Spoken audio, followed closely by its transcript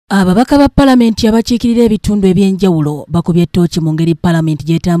Ababaka ba palamenti abakiikirira ebitundu ebyenjawulo bakubye ettooki mu ngeri palamenti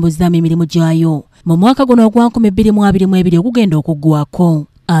gy'etambuzaamu emirimu gyayo mu mwaka guno ogwa 2022 ogugenda okuggwako.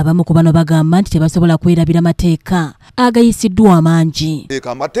 Abamu ku bano bagamba nti tebasobola kwerabira mateeka agayisiddwa amangi.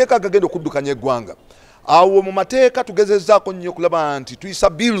 Amateeka agagenda okuddukanya eggwanga. Awo mu mateeka tugezezzaako nnyo kulaba nti tuyisa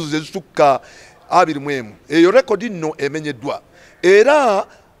bills ezitukka 21. Eyo rekodi nno emenyeddwa. Era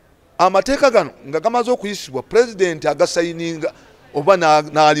amateeka gano nga gamaze okuyisibwa pulezidenti agasayininga oba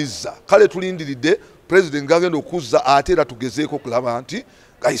n'alizza. Kale tulindiridde pulezidenti gagenda okuzza ate era tugezeeko kulaba nti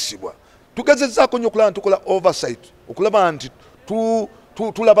gayisibwa. Tugezezzaako nnyo okulaba nti tukola oversight okulaba nti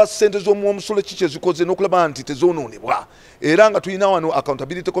tulaba ssente z'omusolo kiki ezikoze n'okulaba nti tezoonoonebwa. Era nga tulina wano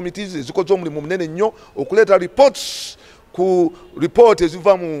accountability committees ezikoze omulimu munene nnyo okuleeta reports ku report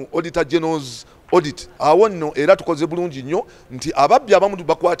eziva mu auditor general's audit. Awo nno era tukoze bulungi nnyo nti ababbi abamu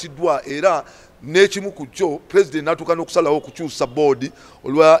bakwatiddwa era n'ekimu ku kyo president n'atuuka n'okusalawo okukyusa board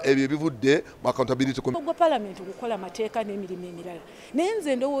olwa ebyo ebivudde mu accountability committee. Ogwa parliament okukola mateeka n'emirimu emirala. Naye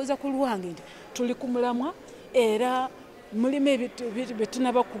nze ndowooza ku lwange nti tuli ku mulamwa era mulimu ebintu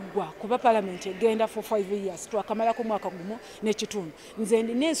betunaba kuggwa kuba parliament egenda for 5 years twakamala ku mwaka gumu n'ekitundu. Nze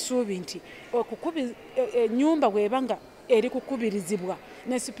ndina essuubi nti ennyumba bw'ebanga eri kukubirizibwa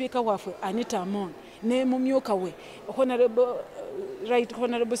ne sipiika waffe Anita Amon ne mumyuka we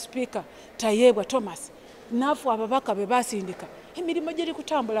Honorable Speaker Tayeebwa Thomas nafu ababaka be basindika emirimu giri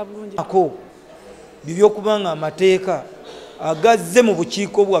kutambula bulungi. Ako bibyokubanga amateeka agazze mu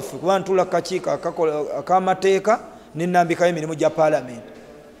bukiiko bwaffe kuba ntula kakiiko ak'amateeka n'ennambika y'emirimu gya parliament.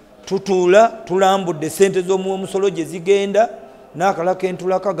 Tutuula tulambudde ssente z'omusolo gye zigenda n'akalala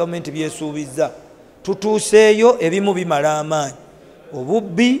k'entulako gavumenti byesuubizza. Tutuuseeyo ebimu bimala amaanyi.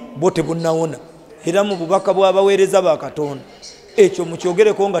 Obubbi bwo tebunnawona era mu bubaka bw'abaweereza ba Katonda ekyo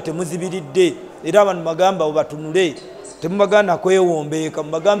mukyogereko nga temuzibiridde era abantu bagamba obatunule temubagana kwewombeeka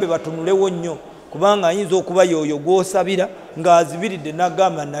mubagambe batunulewo nnyo kubanga ayinza okuba yoyo gw'osabira ng'azibiridde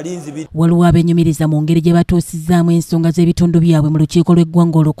n'agamba nali nzibiri. Waliwo abenyumiriza mu ngeri gye batuusizaamu ensonga z'ebitundu byabwe mu lukiiko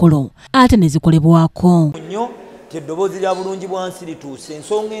lw'eggwanga olukolo ate ne zikolebwako nnyo eddoboozi lya bulungi bwansi lituuse.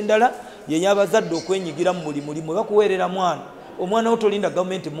 Ensonga endala ye y'abazadde okwenyigira mu buli mulimu bakuweerera omwana wo tolinda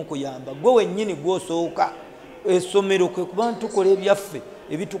gavumenti mukuyamba gwe wennyini gw'osooka. Essomero kwe kuba tukola ebyaffe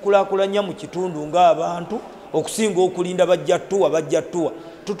ebitukulaakulanya mu kitundu ng'abantu okusinga okulinda bajjattuwa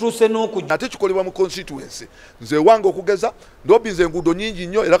tutuuse n'okujja. Ate kikolebwa mu constituency. Nze wange okugeza ndobinze enguudo nnyingi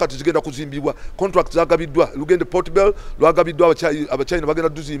nnyo era kati zigenda kuzimbibwa. Contract zagabiddwa Lugende Port Bell lwagabiddwa Abachina bagenda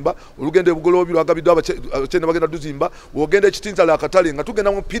duzimba, Olugende Bugolobi lwagabiddwa Abachina bagenda duzimba, wogenda ekitinzala akatale nga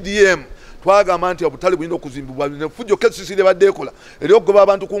tugenda mu PDM twagamba nti obutale bulina okuzimbibwa nefujjo kesisire baddeekola eri okugoba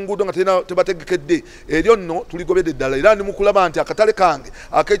abantu ku nguudo nga tebategekedde eryo nno tuligobedde ddala era ndi mu kulaba nti akatale kange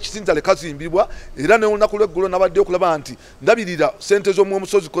ak'ekitinzale kazimbibwa era ne olunaku lw'eggulo nabadde okulaba nti ndabirira ssente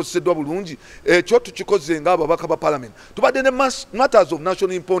z'omusozi zikozeseddwa bulungi. Ekyo tukikoze ng'ababaka ba parliament tubadde ne matters of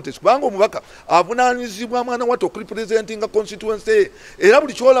national importance kubanga omubaka avunaanyizibwa mwana watte okurepresentinga constituency era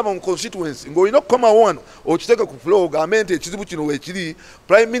buli kyolaba mu constituency ng'olina okukomawo wano okiteeke ku floor ogambe nti ekizibu kino weekiri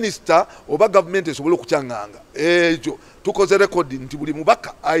prime minister oba government esobola okukyanganga. Ekyo tukoze rekodi nti buli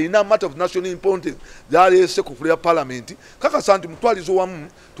mubaka ayina matter of national importance gyaleese ku floor ya parliament kakasa nti mutwalizo wamu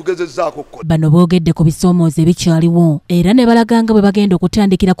tugezezzaako kodi. Bano boogedde ku bisoomoozo ebikyaliwo era ne balaganga bwe bagenda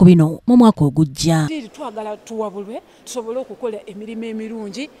okutandikira ku bino mu mwaka ogujja. Twagala tuwabulwe tusobole okukola emirimu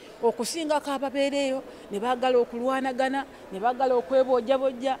emirungi okusingako ababeereeyo ne baagala okulwanagana ne baagala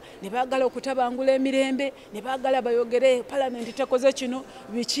okweboojjabojja ne baagala okutabangula emirembe ne baagala bayogere parliament tekoze kino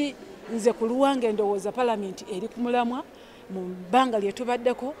biki. Nze ku lwange ndowooza parliament eri ku mulamwa mu bbanga lye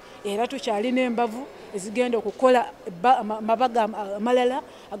tubaddeko era tukyalina embavu ezigenda okukola amabaga amalala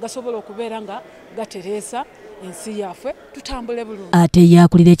agasobola okubeera nga gatereesa ensi yaffe tutambule bulungi. Ate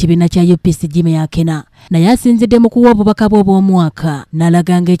yakulira ekibiina kya UPC Jimmy Akena naye asinzidde mu kuwa obubaka bw'obw'omwaka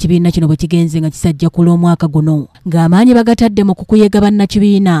n'alaganga ekibiina kino bwe kigenze nga kisajja kula omwaka guno ng'amaanyi bagatadde mu kukuyega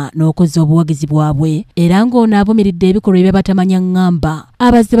bannakibiina n'okozza obuwagizi bwabwe era ng'ono avumiridde ebikolwa ebyabatamanya ngamba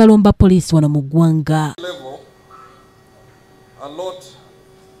abazze balomba poliisi wano mu ggwanga. A lot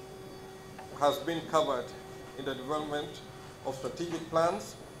has been covered in the development of strategic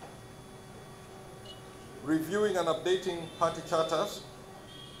plans, reviewing and updating party charters,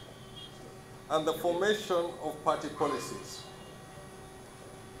 and the formation of party policies.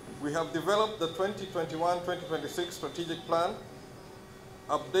 We have developed the 2021-2026 strategic plan,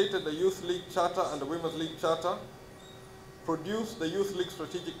 updated the Youth League Charter and the Women's League Charter, produced the Youth League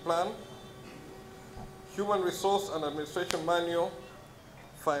Strategic Plan, Human Resource and Administration Manual,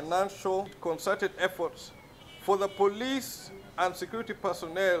 financial concerted efforts for the police and security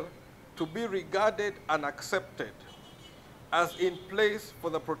personnel to be regarded and accepted as in place for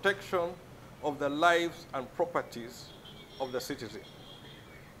the protection of the lives and properties of the citizen,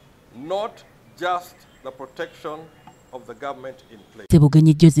 not just the protection of the government in place.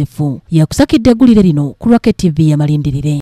 Boogende Joseph yakusakidde eggulire lino ku Rocket TV ya malindirire.